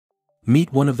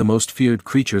Meet one of the most feared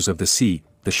creatures of the sea,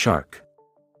 the shark.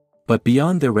 But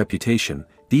beyond their reputation,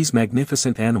 these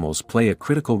magnificent animals play a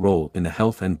critical role in the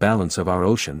health and balance of our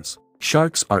oceans.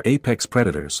 Sharks are apex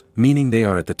predators, meaning they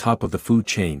are at the top of the food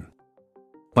chain.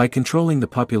 By controlling the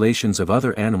populations of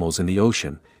other animals in the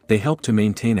ocean, they help to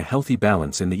maintain a healthy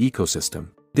balance in the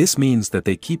ecosystem. This means that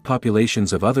they keep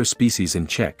populations of other species in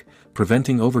check,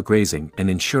 preventing overgrazing and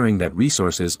ensuring that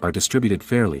resources are distributed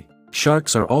fairly.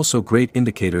 Sharks are also great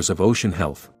indicators of ocean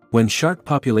health. When shark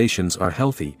populations are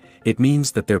healthy, it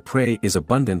means that their prey is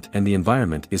abundant and the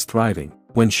environment is thriving.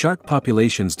 When shark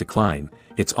populations decline,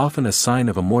 it's often a sign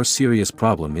of a more serious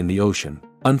problem in the ocean.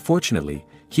 Unfortunately,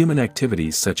 human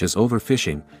activities such as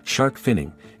overfishing, shark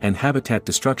finning, and habitat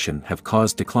destruction have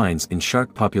caused declines in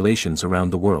shark populations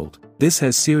around the world. This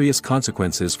has serious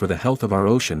consequences for the health of our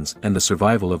oceans and the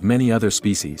survival of many other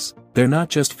species. They're not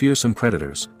just fearsome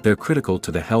predators, they're critical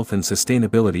to the health and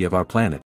sustainability of our planet.